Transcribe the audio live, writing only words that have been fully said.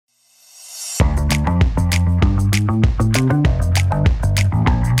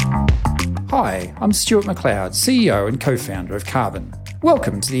G'day, I'm Stuart McLeod, CEO and co-founder of Carbon.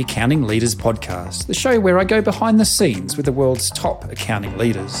 Welcome to the Accounting Leaders Podcast, the show where I go behind the scenes with the world's top accounting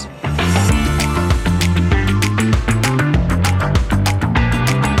leaders.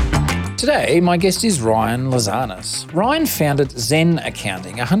 Today, my guest is Ryan Lazanis. Ryan founded Zen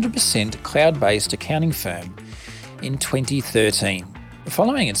Accounting, a 100% cloud-based accounting firm, in 2013.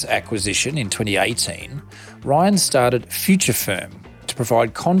 Following its acquisition in 2018, Ryan started Future Firm to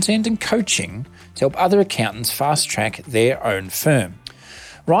provide content and coaching to help other accountants fast-track their own firm.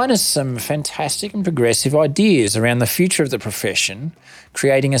 Ryan has some fantastic and progressive ideas around the future of the profession,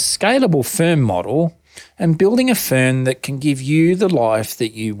 creating a scalable firm model and building a firm that can give you the life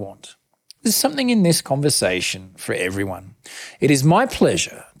that you want. There's something in this conversation for everyone. It is my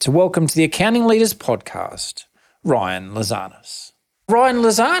pleasure to welcome to the Accounting Leaders Podcast, Ryan Lazanis. Ryan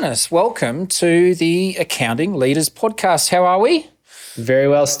Lazanis, welcome to the Accounting Leaders Podcast. How are we? Very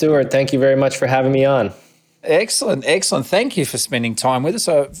well, Stuart. Thank you very much for having me on. Excellent. Thank you for spending time with us.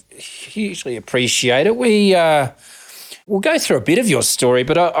 I hugely appreciate it. We'll go through a bit of your story,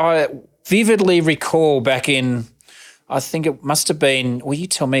 but I vividly recall back in, I think it must have been, well, you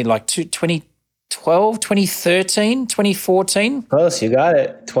tell me, like 2012, 2013, 2014? Close, you got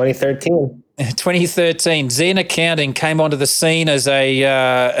it. 2013. 2013, Zen Accounting came onto the scene as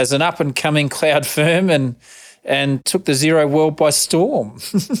an up-and-coming cloud firm and took the Xero world by storm.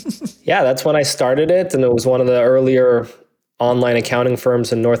 Yeah, that's when I started it, and it was one of the earlier online accounting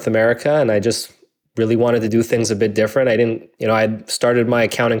firms in North America, and I just really wanted to do things a bit different. I'd started my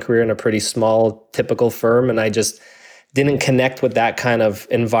accounting career in a pretty small, typical firm, and I just didn't connect with that kind of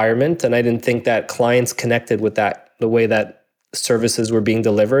environment, and I didn't think that clients connected with that, the way that services were being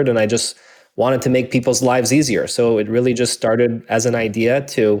delivered, and I just wanted to make people's lives easier. So it really just started as an idea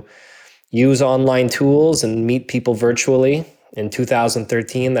to use online tools and meet people virtually. In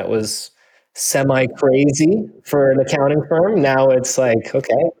 2013, that was semi-crazy for an accounting firm. Now it's like,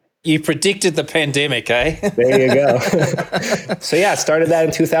 okay. You predicted the pandemic, eh? There you go. So yeah, started that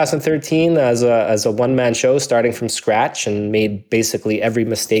in 2013 as a one-man show, starting from scratch, and made basically every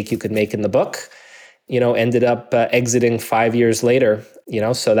mistake you could make in the book. Ended up exiting 5 years later.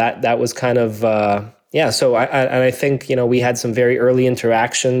 So that was kind of So I think we had some very early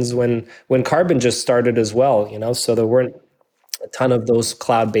interactions when Carbon just started as well. So there weren't a ton of those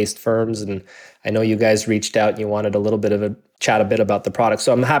cloud-based firms, and I know you guys reached out and you wanted a little bit of a chat a bit about the product.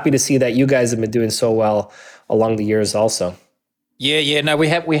 So I'm happy to see that you guys have been doing so well along the years also. Yeah. No, we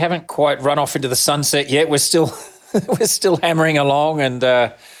haven't quite run off into the sunset yet. We're still hammering along and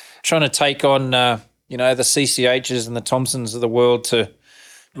trying to take on the CCHs and the Thompsons of the world to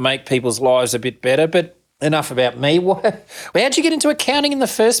make people's lives a bit better. But enough about me. How'd you get into accounting in the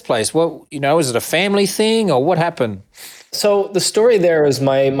first place? Well, is it a family thing or what happened? So the story there is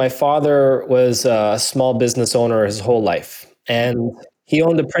my father was a small business owner his whole life, and he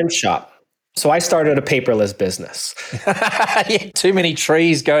owned a print shop. So I started a paperless business. Yeah, too many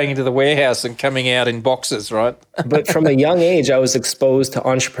trees going into the warehouse and coming out in boxes, right? But from a young age, I was exposed to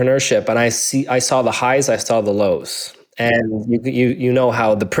entrepreneurship, and I saw the highs, I saw the lows. And you know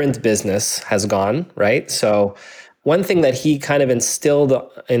how the print business has gone, right? So one thing that he kind of instilled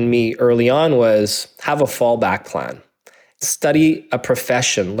in me early on was have a fallback plan. Study a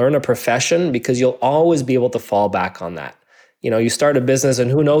profession, learn a profession, because you'll always be able to fall back on that. You start a business and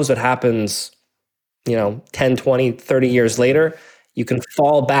who knows what happens, 10, 20, 30 years later, you can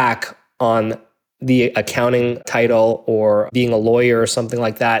fall back on the accounting title or being a lawyer or something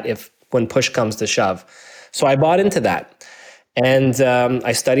like that when push comes to shove. So I bought into that, and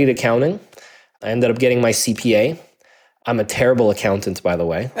I studied accounting. I ended up getting my CPA. I'm a terrible accountant, by the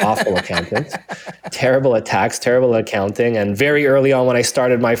way, awful accountant, terrible at tax, terrible at accounting. And very early on when I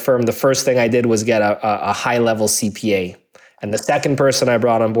started my firm, the first thing I did was get a high-level CPA. And the second person I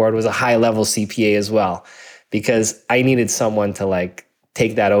brought on board was a high-level CPA as well, because I needed someone to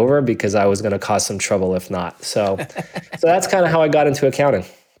take that over, because I was going to cause some trouble if not. So that's kind of how I got into accounting.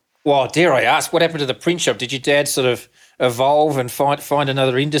 Well, dare I ask, what happened to the print shop? Did your dad sort of evolve and find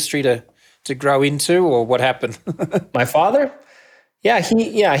another industry to grow into, or what happened? My father? Yeah,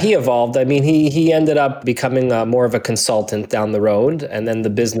 he evolved. I mean, he ended up becoming more of a consultant down the road, and then the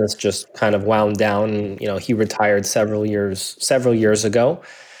business just kind of wound down. He retired several years ago.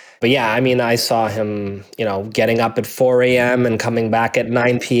 But yeah, I mean, I saw him, getting up at 4 a.m. and coming back at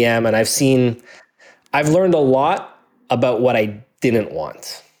 9 p.m. And I've learned a lot about what I didn't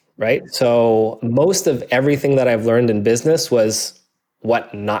want, right? So most of everything that I've learned in business was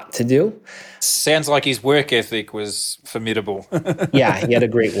what not to do. Sounds like his work ethic was formidable. Yeah, he had a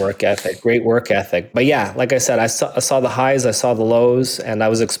great work ethic, great work ethic. But yeah, like I said, I saw the highs, I saw the lows, and I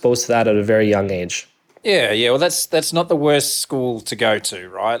was exposed to that at a very young age. Yeah, yeah. Well, that's not the worst school to go to,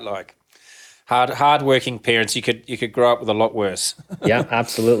 right? Like hardworking parents, you could grow up with a lot worse. Yeah,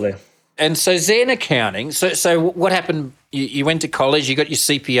 absolutely. And so Zen accounting. So what happened? You went to college. You got your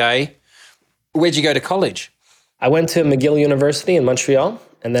CPA. Where'd you go to college? I went to McGill University in Montreal,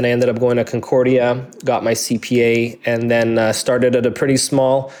 and then I ended up going to Concordia, got my CPA, and then started at a pretty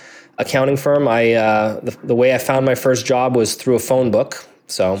small accounting firm. The way I found my first job was through a phone book,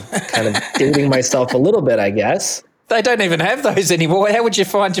 so kind of dating myself a little bit, I guess. They don't even have those anymore. How would you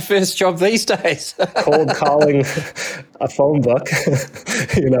find your first job these days? Cold calling a phone book,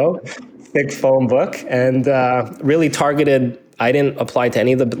 thick phone book, and really targeted. I didn't apply to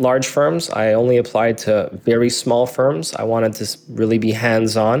any of the large firms. I only applied to very small firms. I wanted to really be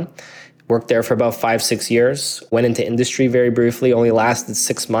hands-on. Worked there for about 5-6 years. Went into industry very briefly, only lasted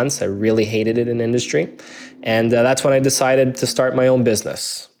 6 months. I really hated it in industry. And that's when I decided to start my own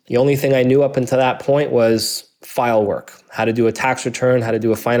business. The only thing I knew up until that point was file work, how to do a tax return, how to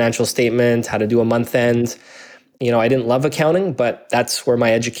do a financial statement, how to do a month end. I didn't love accounting, but that's where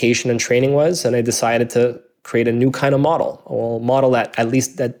my education and training was. And I decided to create a new kind of model, a model that at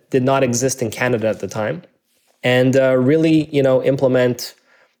least that did not exist in Canada at the time. And really, implement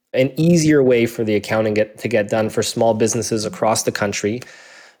an easier way for the accounting to get done for small businesses across the country.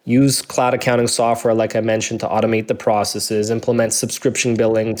 Use cloud accounting software, like I mentioned, to automate the processes, implement subscription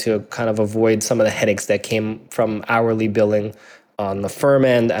billing to kind of avoid some of the headaches that came from hourly billing on the firm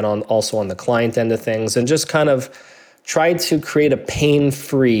end and also on the client end of things, and just kind of try to create a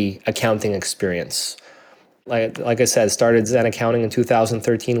pain-free accounting experience. Like I said, started Zen Accounting in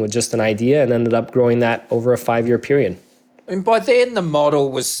 2013 with just an idea and ended up growing that over a 5-year period. And by then the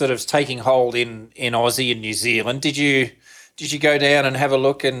model was sort of taking hold in Aussie and New Zealand. Did you go down and have a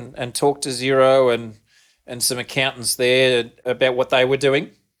look and talk to Xero and some accountants there about what they were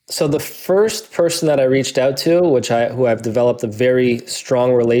doing? So the first person that I reached out to, who I've developed a very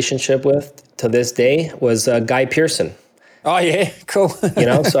strong relationship with to this day, was Guy Pearson. Oh yeah, cool.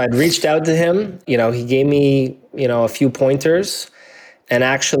 So I'd reached out to him. He gave me a few pointers, and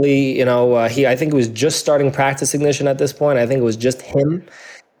actually, I think it was just starting Practice Ignition at this point. I think it was just him.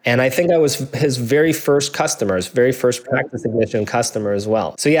 And I think I was his very first Practice Ignition customer as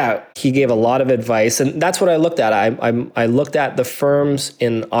well. So yeah, he gave a lot of advice, and that's what I looked at. I looked at the firms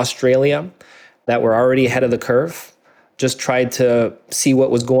in Australia that were already ahead of the curve, just tried to see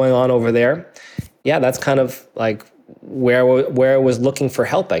what was going on over there. Yeah, that's kind of like where I was looking for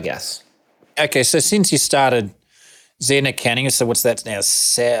help, I guess. Okay, so since you started Zen Accounting, so what's that now,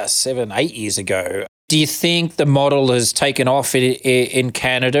 7-8 years ago, do you think the model has taken off in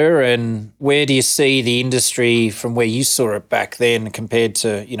Canada, and where do you see the industry from where you saw it back then compared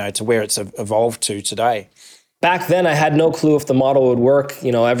to, to where it's evolved to today? Back then, I had no clue if the model would work.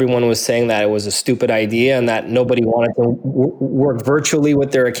 Everyone was saying that it was a stupid idea and that nobody wanted to work virtually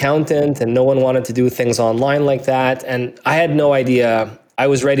with their accountant, and no one wanted to do things online like that. And I had no idea. I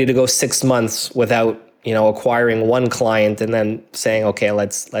was ready to go 6 months without, acquiring one client and then saying, okay,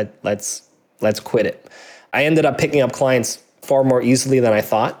 let's quit it. I ended up picking up clients far more easily than I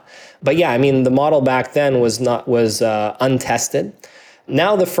thought. But yeah, the model back then was untested.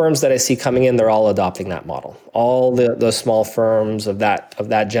 Now the firms that I see coming in, they're all adopting that model. All the small firms of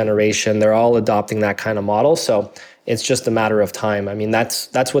that generation, they're all adopting that kind of model. So it's just a matter of time.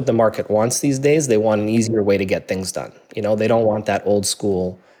 That's what the market wants these days. They want an easier way to get things done. They don't want that old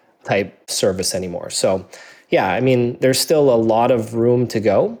school type service anymore. So yeah, there's still a lot of room to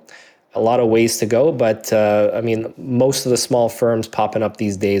go, a lot of ways to go. But most of the small firms popping up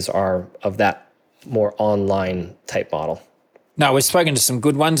these days are of that more online type model. No, we've spoken to some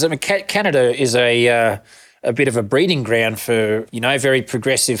good ones. Canada is a bit of a breeding ground for, very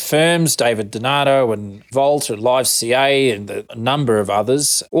progressive firms, David Donato and Volt and Live CA and a number of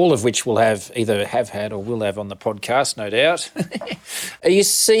others, all of which we'll either have had or will have on the podcast, no doubt. Are you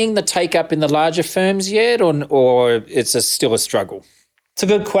seeing the take up in the larger firms yet, or it's still a struggle? It's a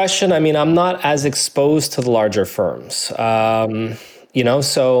good question. I'm not as exposed to the larger firms. So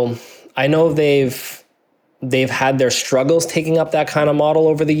I know they've had their struggles taking up that kind of model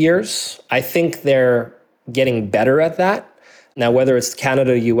over the years. I think they're getting better at that. Now, whether it's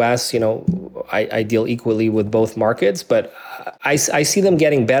Canada, US, I deal equally with both markets, but I see them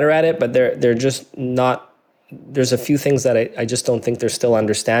getting better at it, but they're just not, there's a few things that I just don't think they're still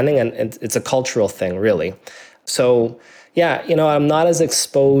understanding, and it's a cultural thing, really. So yeah, I'm not as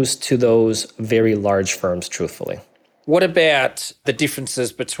exposed to those very large firms, truthfully. What about the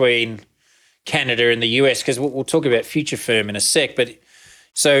differences between Canada and the US, because we'll talk about Future Firm in a sec. But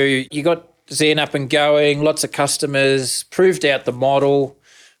so you got Zen up and going, lots of customers, proved out the model,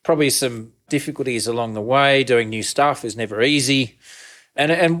 probably some difficulties along the way. Doing new stuff is never easy.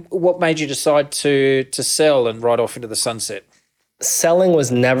 And what made you decide to sell and ride off into the sunset? Selling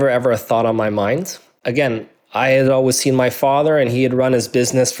was never, ever a thought on my mind. Again, I had always seen my father and he had run his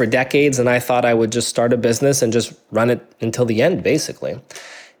business for decades, and I thought I would just start a business and just run it until the end, basically.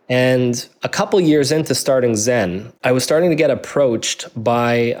 And a couple years into starting Zen, I was starting to get approached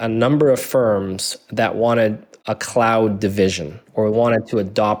by a number of firms that wanted a cloud division or wanted to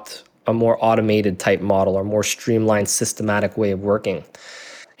adopt a more automated type model or more streamlined, systematic way of working.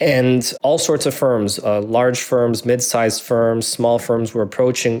 And all sorts of firms, large firms, mid-sized firms, small firms were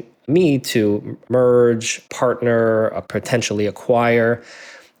approaching me to merge, partner, potentially acquire.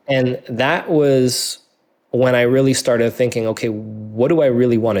 And that was when I really started thinking, okay, what do I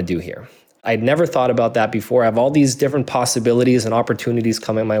really want to do here? I'd never thought about that before. I have all these different possibilities and opportunities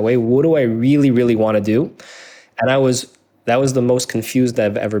coming my way. What do I really, really want to do? And that was the most confused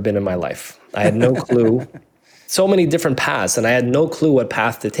I've ever been in my life. I had no clue. So many different paths, and I had no clue what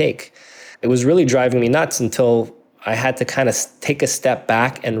path to take. It was really driving me nuts until I had to kind of take a step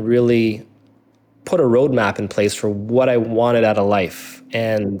back and really put a roadmap in place for what I wanted out of life.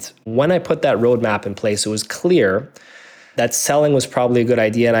 And when I put that roadmap in place, it was clear that selling was probably a good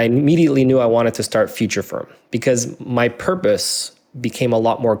idea. And I immediately knew I wanted to start Future Firm because my purpose became a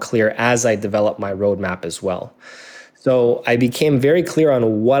lot more clear as I developed my roadmap as well. So I became very clear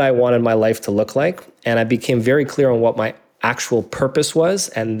on what I wanted my life to look like. And I became very clear on what my actual purpose was.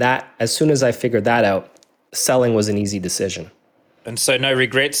 And that, as soon as I figured that out, selling was an easy decision. And so no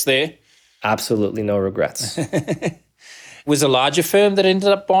regrets there? Absolutely no regrets. Was a larger firm that ended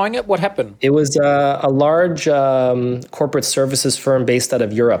up buying it? What happened? It was a large corporate services firm based out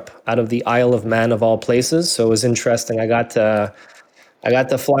of Europe, out of the Isle of Man of all places. So it was interesting. I got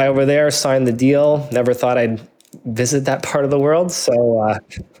to fly over there, sign the deal. Never thought I'd visit that part of the world. So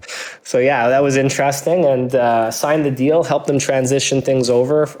yeah, that was interesting. And signed the deal, helped them transition things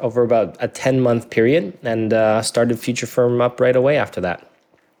over about a 10-month period, and started Future Firm up right away after that.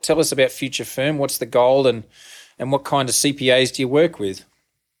 Tell us about Future Firm. What's the goal and what kind of CPAs do you work with?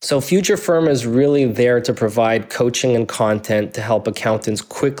 So Future Firm is really there to provide coaching and content to help accountants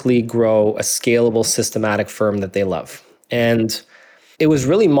quickly grow a scalable, systematic firm that they love. And it was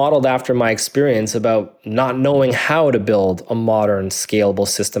really modeled after my experience about not knowing how to build a modern, scalable,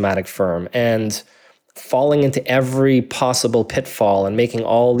 systematic firm and falling into every possible pitfall and making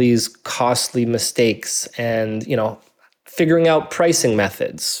all these costly mistakes and, figuring out pricing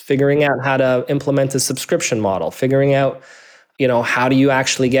methods, figuring out how to implement a subscription model, figuring out, how do you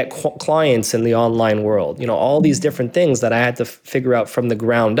actually get clients in the online world? All these different things that I had to figure out from the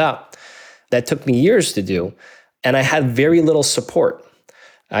ground up that took me years to do. And I had very little support.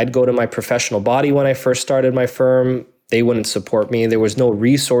 I'd go to my professional body when I first started my firm. They wouldn't support me. There was no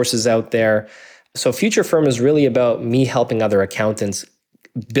resources out there. So Future Firm is really about me helping other accountants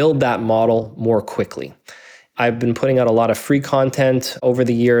build that model more quickly. I've been putting out a lot of free content over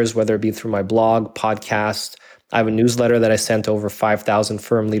the years, whether it be through my blog, podcast. I have a newsletter that I sent to over 5,000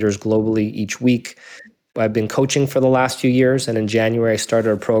 firm leaders globally each week. I've been coaching for the last few years, and in January, I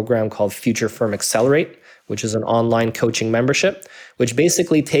started a program called Future Firm Accelerate, which is an online coaching membership, which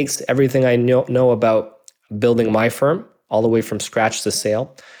basically takes everything I know about building my firm, all the way from scratch to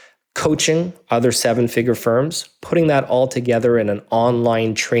sale, coaching other seven-figure firms, putting that all together in an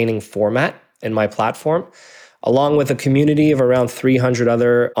online training format in my platform, along with a community of around 300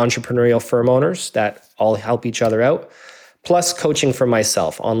 other entrepreneurial firm owners that all help each other out, plus coaching for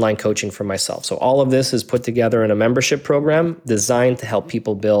myself, online coaching for myself. So all of this is put together in a membership program designed to help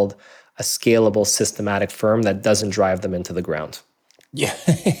people build a scalable, systematic firm that doesn't drive them into the ground. Yeah,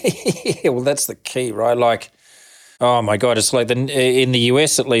 well, that's the key, right? Like, oh my God, it's like in the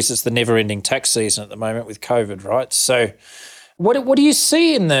US, at least, it's the never-ending tax season at the moment with COVID, right? So what do you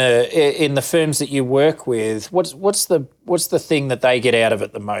see in the firms that you work with? What's the thing that they get out of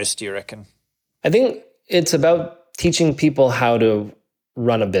it the most, do you reckon? I think it's about teaching people how to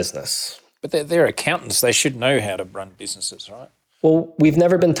run a business. But they're accountants. They should know how to run businesses, right? Well, we've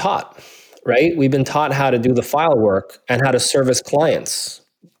never been taught, right? We've been taught how to do the file work and how to service clients.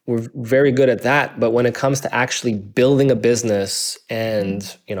 We're very good at that. But when it comes to actually building a business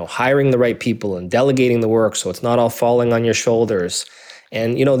and, hiring the right people and delegating the work so it's not all falling on your shoulders.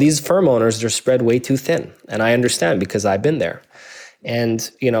 And, these firm owners, they're spread way too thin. And I understand because I've been there.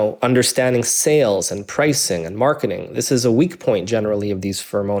 And, understanding sales and pricing and marketing, this is a weak point generally of these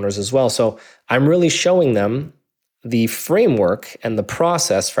firm owners as well. So I'm really showing them the framework and the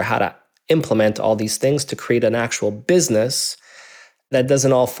process for how to implement all these things to create an actual business that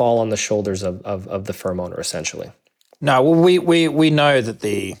doesn't all fall on the shoulders of the firm owner, essentially. No, well, we know that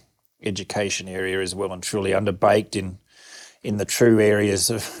the education area is well and truly underbaked in the true areas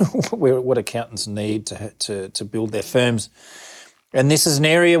of what accountants need to build their firms. And this is an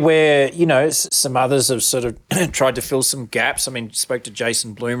area where, some others have sort of tried to fill some gaps. I mean, spoke to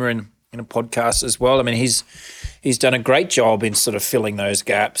Jason Bloomer in a podcast as well. I mean, he's done a great job in sort of filling those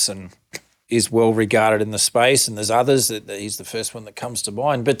gaps and is well regarded in the space. And there's others that he's the first one that comes to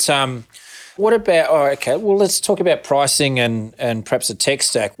mind. But what about, let's talk about pricing and perhaps a tech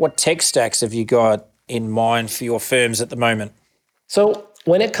stack. What tech stacks have you got in mind for your firms at the moment? So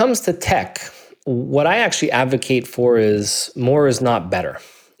when it comes to tech, what I actually advocate for is more is not better.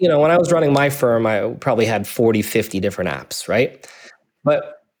 When I was running my firm, I probably had 40, 50 different apps, right?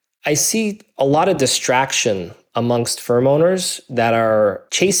 But I see a lot of distraction amongst firm owners that are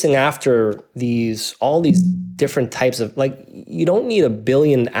chasing after all these different types of, you don't need a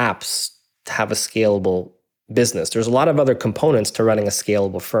billion apps to have a scalable business. There's a lot of other components to running a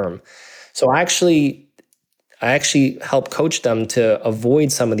scalable firm. So I actually help coach them to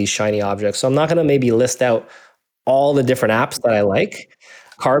avoid some of these shiny objects. So I'm not going to maybe list out all the different apps that I like.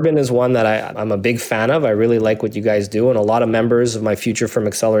 Carbon is one that I'm a big fan of. I really like what you guys do. And a lot of members of my Future Firm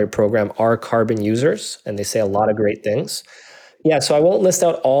Accelerate program are Carbon users, and they say a lot of great things. Yeah, so I won't list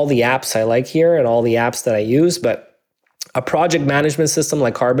out all the apps I like here and all the apps that I use, but a project management system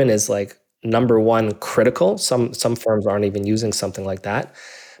like Carbon is like number one critical. Some firms aren't even using something like that.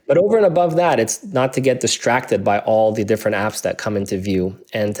 But over and above that, it's not to get distracted by all the different apps that come into view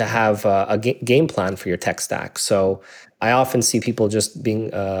and to have a game plan for your tech stack. So I often see people just being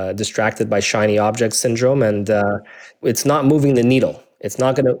distracted by shiny object syndrome, and it's not moving the needle. It's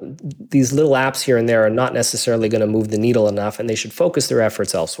not going to, these little apps here and there are not necessarily going to move the needle enough, and they should focus their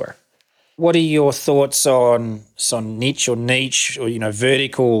efforts elsewhere. What are your thoughts on niche or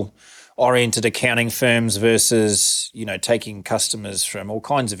vertical oriented accounting firms versus, taking customers from all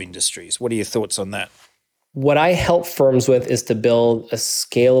kinds of industries? What are your thoughts on that? What I help firms with is to build a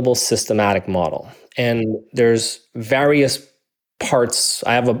scalable systematic model. And there's various parts.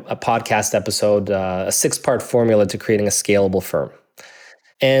 I have a podcast episode, a 6-part formula to creating a scalable firm.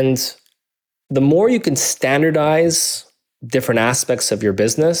 And the more you can standardize different aspects of your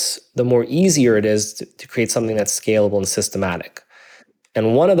business, the more easier it is to create something that's scalable and systematic.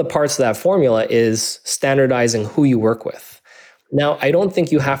 And one of the parts of that formula is standardizing who you work with. Now, I don't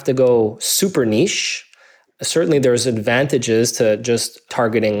think you have to go super niche. Certainly, there's advantages to just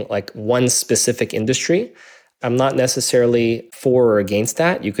targeting like one specific industry. I'm not necessarily for or against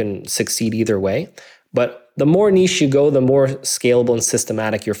that. You can succeed either way. But the more niche you go, the more scalable and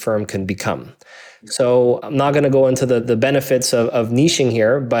systematic your firm can become. So I'm not going to go into the benefits of niching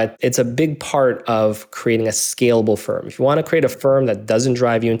here, but it's a big part of creating a scalable firm. If you want to create a firm that doesn't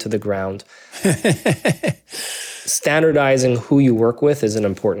drive you into the ground, standardizing who you work with is an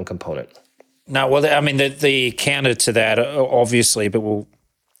important component. No, well, I mean, the counter to that, obviously,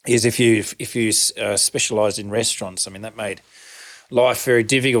 is if you specialised in restaurants. I mean, that made life very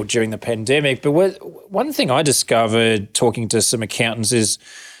difficult during the pandemic. But one thing I discovered talking to some accountants is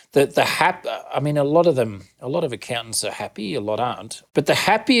that a lot of accountants are happy, a lot aren't. But the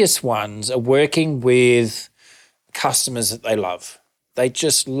happiest ones are working with customers that they love. They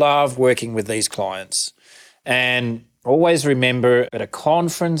just love working with these clients. And always remember at a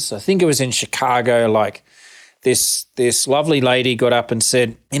conference, I think it was in Chicago, like this lovely lady got up and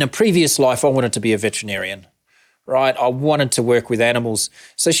said, in a previous life, I wanted to be a veterinarian, right? I wanted to work with animals.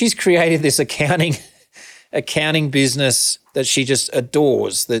 So she's created this accounting business that she just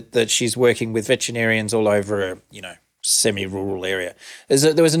adores, that she's working with veterinarians all over a, semi-rural area.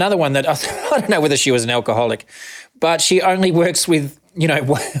 There was another one that I don't know whether she was an alcoholic, but she only works with,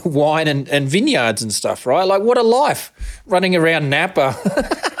 wine and vineyards and stuff, right? Like, what a life, running around Napa.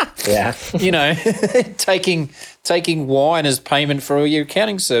 Yeah. taking wine as payment for all your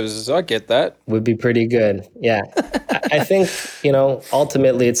accounting services. I get that. Would be pretty good. Yeah. I think,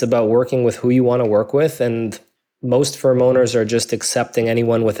 ultimately it's about working with who you want to work with. And most firm owners are just accepting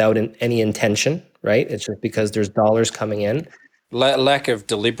anyone without any intention, right? It's just because there's dollars coming in. Lack of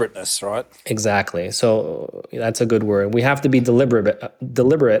deliberateness, right? Exactly. So that's a good word. We have to be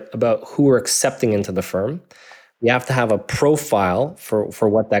deliberate about who we're accepting into the firm. We have to have a profile for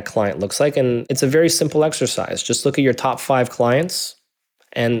what that client looks like. And it's a very simple exercise. Just look at your top 5 clients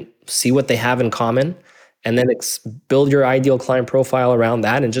and see what they have in common. And then build your ideal client profile around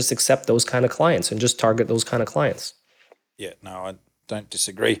that and just accept those kind of clients and just target those kind of clients. Yeah, no, I don't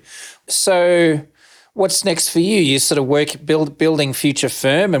disagree. So What's next for you? You sort of building Future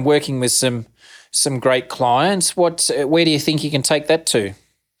Firm and working with some great clients. Where do you think you can take that to?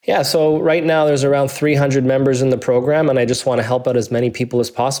 Yeah, so right now there's around 300 members in the program, and I just want to help out as many people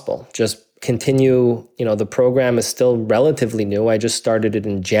as possible. Just continue, the program is still relatively new. I just started it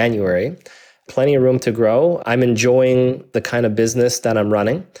in January. Plenty of room to grow. I'm enjoying the kind of business that I'm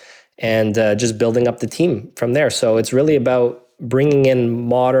running and just building up the team from there. So it's really about bringing in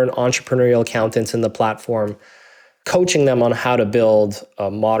modern entrepreneurial accountants in the platform, coaching them on how to build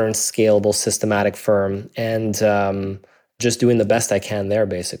a modern, scalable, systematic firm, and just doing the best I can there,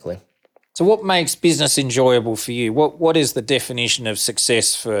 basically. So what makes business enjoyable for you? What is the definition of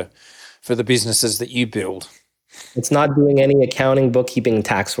success for the businesses that you build? It's not doing any accounting, bookkeeping,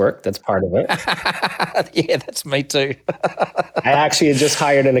 tax work. That's part of it. Yeah, that's me too. I actually had just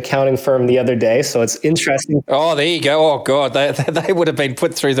hired an accounting firm the other day, so it's interesting. Oh, there you go. Oh, God, they would have been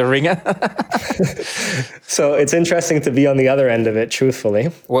put through the ringer. So it's interesting to be on the other end of it, truthfully.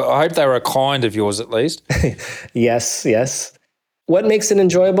 Well, I hope they were a client of yours at least. Yes. What makes it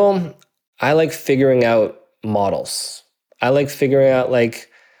enjoyable? I like figuring out models. I like figuring out,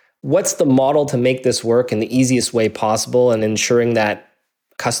 what's the model to make this work in the easiest way possible and ensuring that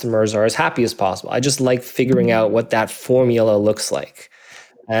customers are as happy as possible. I just like figuring out what that formula looks like.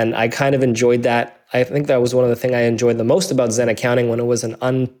 And I kind of enjoyed that. I think that was one of the things I enjoyed the most about Zen Accounting, when it was an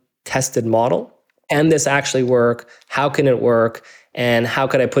untested model. Can this actually work? How can it work? And how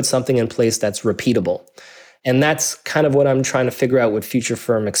could I put something in place that's repeatable? And that's kind of what I'm trying to figure out with Future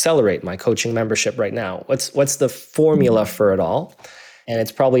Firm Accelerate, my coaching membership right now. What's the formula for it all? And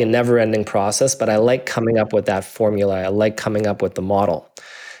it's probably a never-ending process, but I like coming up with that formula. I like coming up with the model.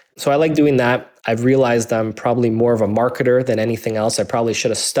 So I like doing that. I've realized I'm probably more of a marketer than anything else. I probably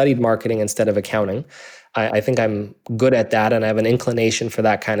should have studied marketing instead of accounting. I think I'm good at that, and I have an inclination for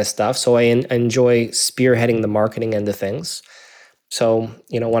that kind of stuff. So I enjoy spearheading the marketing end of things. So,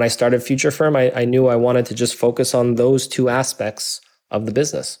 when I started Future Firm, I knew I wanted to just focus on those two aspects of the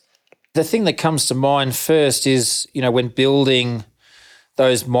business. The thing that comes to mind first is, when building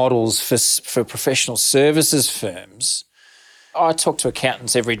those models for professional services firms, I talk to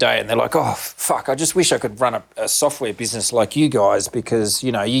accountants every day and they're like, oh, fuck, I just wish I could run a software business like you guys because,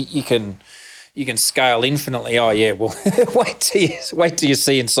 you can scale infinitely. Oh, yeah, well, wait till you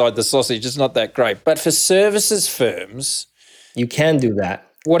see inside the sausage. It's not that great. But for services firms, you can do that.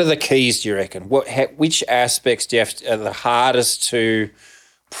 What are the keys, do you reckon? Which aspects are the hardest to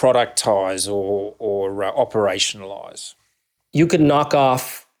productize or operationalize? You could knock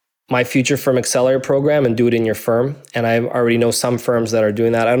off my Future Firm Accelerator program and do it in your firm. And I already know some firms that are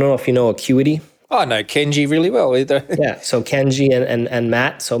doing that. I don't know if you know Acuity. Oh, I know Kenji really well either. Yeah, so Kenji and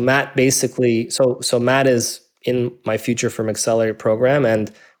Matt. So Matt basically, so Matt is in my Future Firm Accelerator program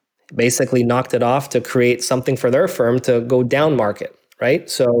and basically knocked it off to create something for their firm to go down market, right?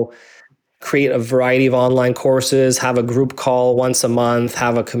 So create a variety of online courses, have a group call once a month,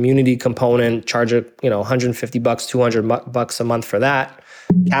 have a community component, charge $150, $200 a month for that.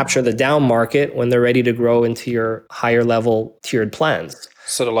 Capture the down market when they're ready to grow into your higher level tiered plans.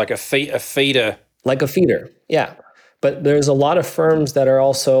 Sort of like a feeder. Like a feeder, yeah. But there's a lot of firms that are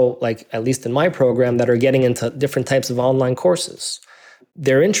also, at least in my program, that are getting into different types of online courses.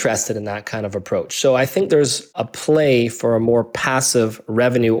 They're interested in that kind of approach. So I think there's a play for a more passive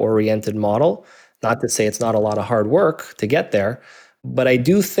revenue-oriented model. Not to say it's not a lot of hard work to get there, but I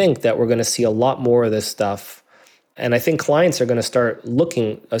do think that we're going to see a lot more of this stuff. And I think clients are going to start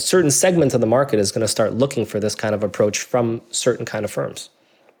looking, a certain segment of the market is going to start looking for this kind of approach from certain kind of firms.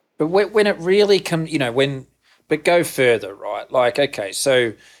 But when it really comes, but go further, right? Okay,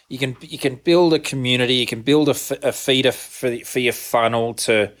 so you can build a community, you can build a feeder for your funnel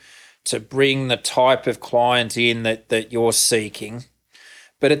to bring the type of client in that you're seeking.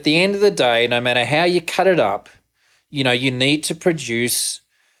 But at the end of the day, no matter how you cut it up, you need to produce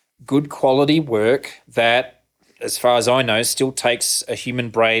good quality work that, as far as I know, still takes a human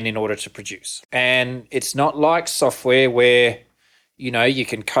brain in order to produce. And it's not like software where, you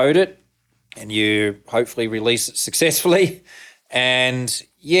can code it and you hopefully release it successfully. And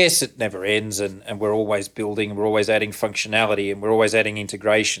yes, it never ends and we're always building, we're always adding functionality and we're always adding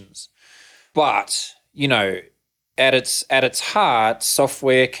integrations. But, at its heart,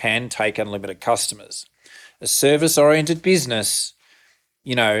 software can take unlimited customers. A service-oriented business,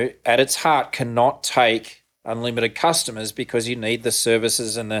 at its heart cannot take unlimited customers because you need the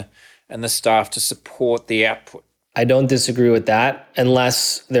services and the staff to support the output. I don't disagree with that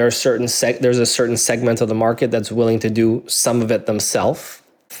unless there's a certain segment of the market that's willing to do some of it themselves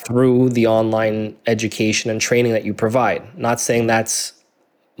through the online education and training that you provide. Not saying that's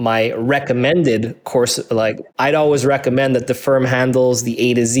my recommended course, like I'd always recommend that the firm handles the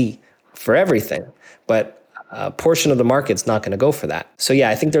A to Z for everything, but a portion of the market's not going to go for that. So yeah,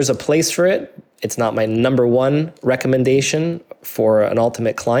 I think there's a place for it. It's not my number one recommendation for an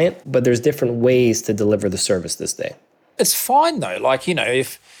ultimate client, but there's different ways to deliver the service this day. It's fine though. Like,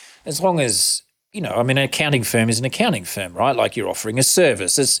 if as long as, an accounting firm is an accounting firm, right? Like you're offering a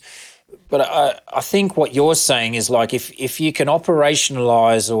service. But I think what you're saying is like if you can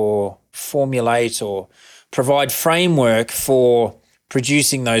operationalize or formulate or provide framework for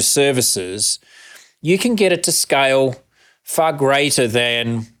producing those services, you can get it to scale far greater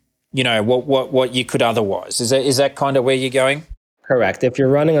than, what you could otherwise. Is that kind of where you're going? Correct. If you're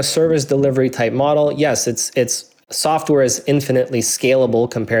running a service delivery type model, yes, it's software is infinitely scalable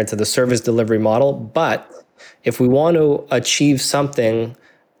compared to the service delivery model. But if we want to achieve something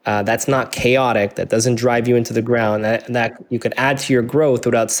that's not chaotic, that doesn't drive you into the ground, that you could add to your growth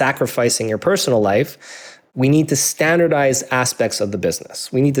without sacrificing your personal life, we need to standardize aspects of the business.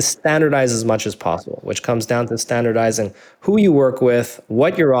 We need to standardize as much as possible, which comes down to standardizing who you work with,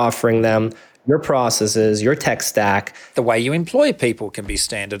 what you're offering them, your processes, your tech stack. The way you employ people can be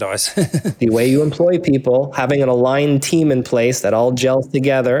standardized. The way you employ people, having an aligned team in place that all gels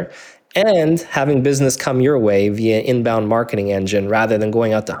together, and having business come your way via inbound marketing engine rather than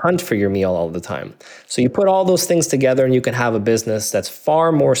going out to hunt for your meal all the time. So you put all those things together and you can have a business that's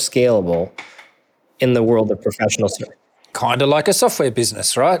far more scalable in the world of professional service. Kind of like a software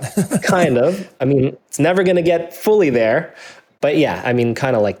business, right? Kind of. It's never going to get fully there, but yeah,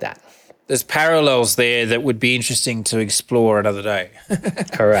 kind of like that. There's parallels there that would be interesting to explore another day.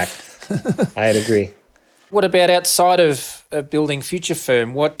 Correct. I'd agree. What about outside of building Future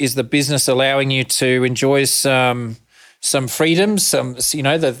Firm? What is the business allowing you to enjoy some freedom,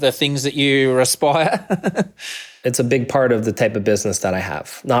 the things that you aspire? It's a big part of the type of business that I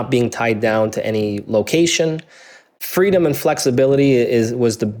have, not being tied down to any location. Freedom and flexibility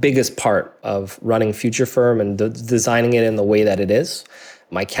was the biggest part of running Future Firm and designing it in the way that it is.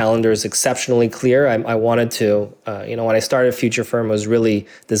 My calendar is exceptionally clear. I wanted to, when I started Future Firm, it was really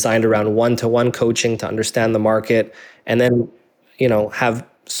designed around one-to-one coaching to understand the market, and then, have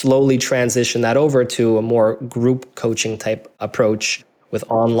slowly transitioned that over to a more group coaching type approach with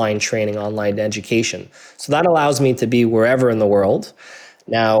online training, online education. So that allows me to be wherever in the world.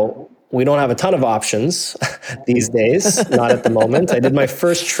 Now, we don't have a ton of options these days, not at the moment. I did my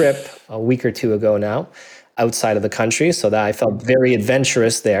first trip a week or two ago now, outside of the country, so that I felt very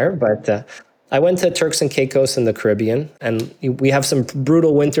adventurous there. But I went to Turks and Caicos in the Caribbean, and we have some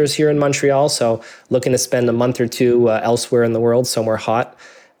brutal winters here in Montreal, so looking to spend a month or two elsewhere in the world, somewhere hot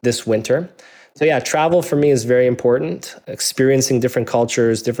this winter. So yeah, travel for me is very important. Experiencing different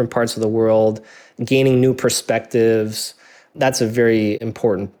cultures, different parts of the world, gaining new perspectives. That's a very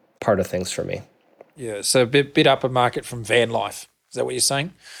important part of things for me. Yeah, so a bit upper market from van life. Is that what you're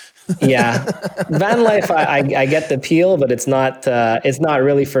saying? Yeah, van life, I get the appeal, but it's not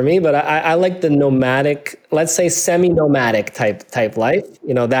really for me. But I like the nomadic, let's say semi-nomadic type life.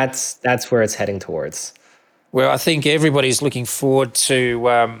 That's where it's heading towards. Well, I think everybody's looking forward to.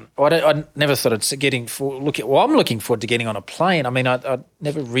 I never thought I'm looking forward to getting on a plane. I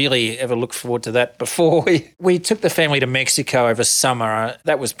never really ever looked forward to that before. We took the family to Mexico over summer.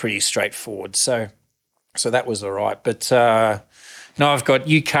 That was pretty straightforward. So that was all right. But now I've got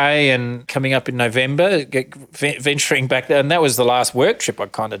UK and coming up in November, venturing back there, and that was the last work trip I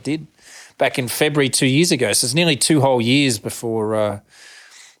kind of did back in February 2 years ago. So it's nearly 2 whole years before.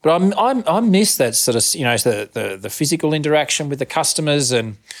 But I miss that sort of, the physical interaction with the customers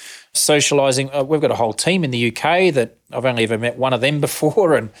and socialising. We've got a whole team in the UK that I've only ever met one of them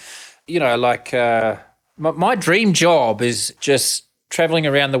before. And, my dream job is just travelling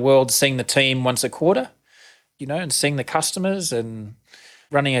around the world, seeing the team once a quarter, and seeing the customers and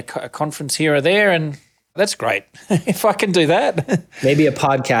running a conference here or there. And that's great. If I can do that. Maybe a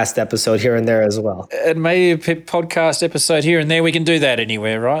podcast episode here and there as well. And maybe a podcast episode here and there. We can do that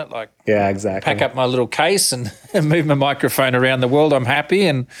anywhere, right? Like, yeah, exactly. Pack up my little case and move my microphone around the world. I'm happy.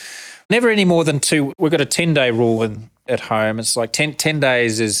 And never any more than 2. We've got a 10-day rule at home. It's like 10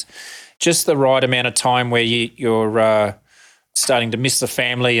 days is just the right amount of time where you're starting to miss the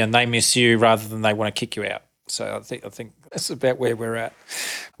family and they miss you rather than they want to kick you out. So I think that's about where we're at.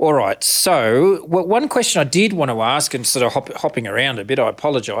 All right. So one question I did want to ask, and sort of hopping around a bit, I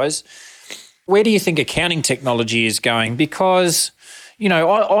apologise. Where do you think accounting technology is going? Because,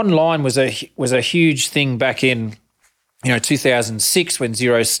 online was a huge thing back in, 2006 when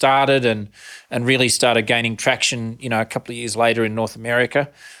Xero started and really started gaining traction, a couple of years later in North America.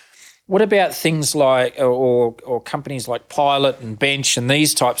 What about things like, or companies like Pilot and Bench and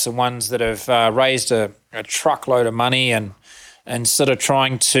these types of ones that have raised a truckload of money and sort of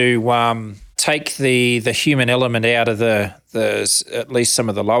trying to take the human element out of the at least some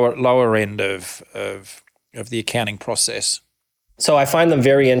of the lower end of the accounting process? So I find them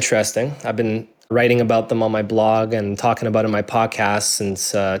very interesting. I've been writing about them on my blog and talking about it in my podcast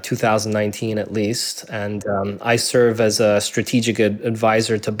since 2019 at least. And I serve as a strategic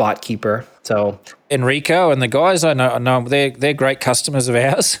advisor to BotKeeper. So Enrico and the guys, I know they're great customers of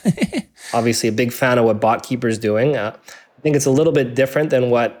ours. Obviously a big fan of what BotKeeper is doing. I think it's a little bit different than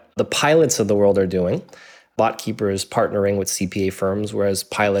what the Pilots of the world are doing. BotKeeper is partnering with CPA firms, whereas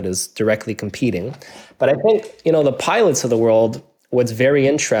Pilot is directly competing. But I think, the Pilots of the world, what's very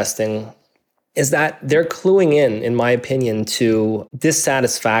interesting is that they're cluing in my opinion, to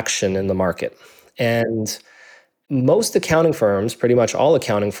dissatisfaction in the market. And most accounting firms, pretty much all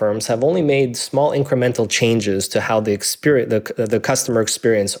accounting firms, have only made small incremental changes to how the customer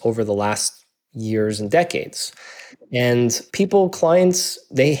experience over the last years and decades. And clients,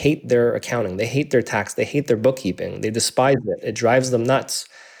 they hate their accounting, they hate their tax, they hate their bookkeeping, they despise it. It drives them nuts.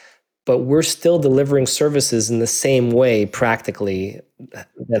 But we're still delivering services in the same way practically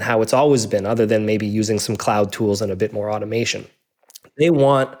than how it's always been, other than maybe using some cloud tools and a bit more automation. They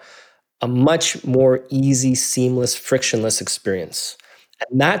want a much more easy, seamless, frictionless experience.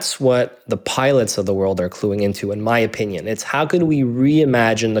 And that's what the Pilots of the world are cluing into, in my opinion. It's how could we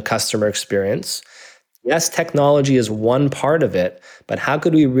reimagine the customer experience? Yes, technology is one part of it, but how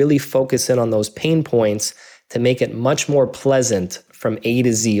could we really focus in on those pain points to make it much more pleasant from A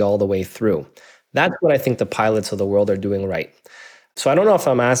to Z all the way through? That's what I think the Pilots of the world are doing right. So I don't know if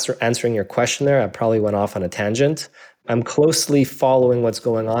I'm answering your question there. I probably went off on a tangent. I'm closely following what's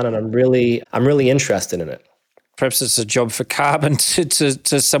going on, and I'm really interested in it. Perhaps it's a job for Carbon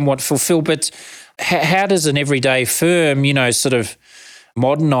to somewhat fulfill, but how does an everyday firm, sort of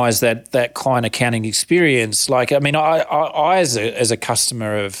modernize that client accounting experience? Like, I mean, I as a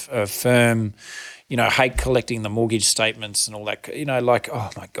customer of firm, hate collecting the mortgage statements and all that, like, oh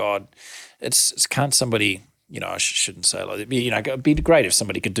my God, it's can't somebody, I shouldn't say it like that, it'd be great if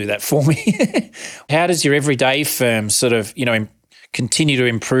somebody could do that for me. How does your everyday firm sort of, continue to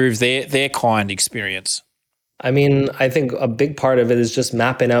improve their client experience? I mean, I think a big part of it is just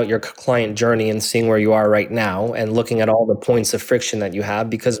mapping out your client journey and seeing where you are right now and looking at all the points of friction that you have,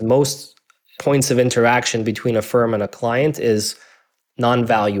 because most points of interaction between a firm and a client is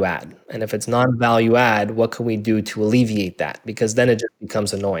non-value add. And if it's non-value add, what can we do to alleviate that? Because then it just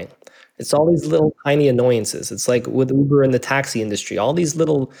becomes annoying. It's all these little tiny annoyances. It's like with Uber in the taxi industry, all these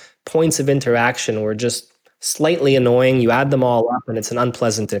little points of interaction were just slightly annoying. You add them all up and it's an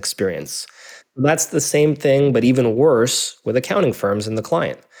unpleasant experience. That's the same thing, but even worse with accounting firms and the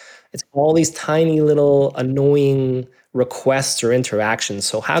client. It's all these tiny little annoying requests or interactions.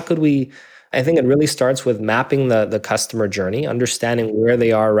 So how could we, I think it really starts with mapping the customer journey, understanding where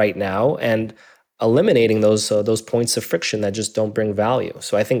they are right now, and eliminating those points of friction that just don't bring value.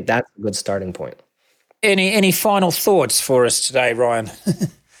 So I think that's a good starting point. Any final thoughts for us today, Ryan?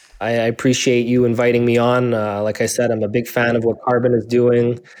 I appreciate you inviting me on. Like I said, I'm a big fan of what Carbon is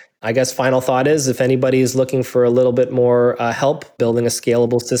doing. I guess final thought is, if anybody is looking for a little bit more help building a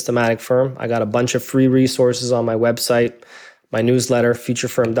scalable, systematic firm, I got a bunch of free resources on my website, my newsletter,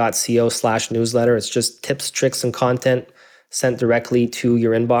 futurefirm.co/newsletter. It's just tips, tricks, and content sent directly to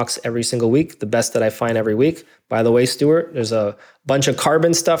your inbox every single week, the best that I find every week. By the way, Stuart, there's a bunch of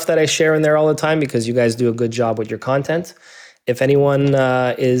Carbon stuff that I share in there all the time because you guys do a good job with your content. If anyone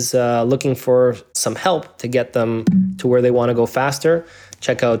is looking for some help to get them to where they want to go faster,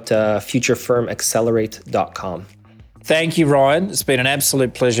 check out futurefirmaccelerate.com. Thank you, Ryan. It's been an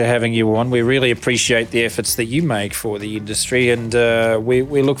absolute pleasure having you on. We really appreciate the efforts that you make for the industry, and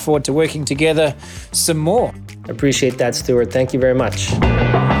we look forward to working together some more. Appreciate that, Stuart. Thank you very much.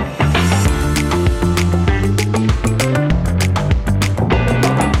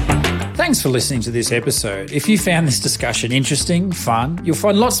 Thanks for listening to this episode. If you found this discussion interesting, fun, you'll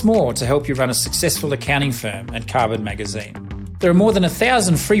find lots more to help you run a successful accounting firm at Carbon Magazine. There are more than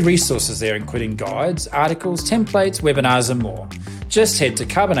 1,000 free resources there, including guides, articles, templates, webinars, and more. Just head to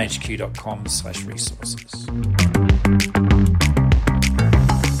carbonhq.com/resources.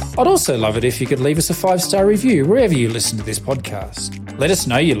 I'd also love it if you could leave us a 5-star review wherever you listen to this podcast. Let us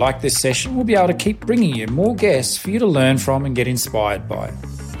know you like this session. We'll be able to keep bringing you more guests for you to learn from and get inspired by.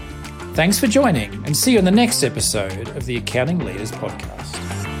 Thanks for joining, and see you in the next episode of the Accounting Leaders Podcast.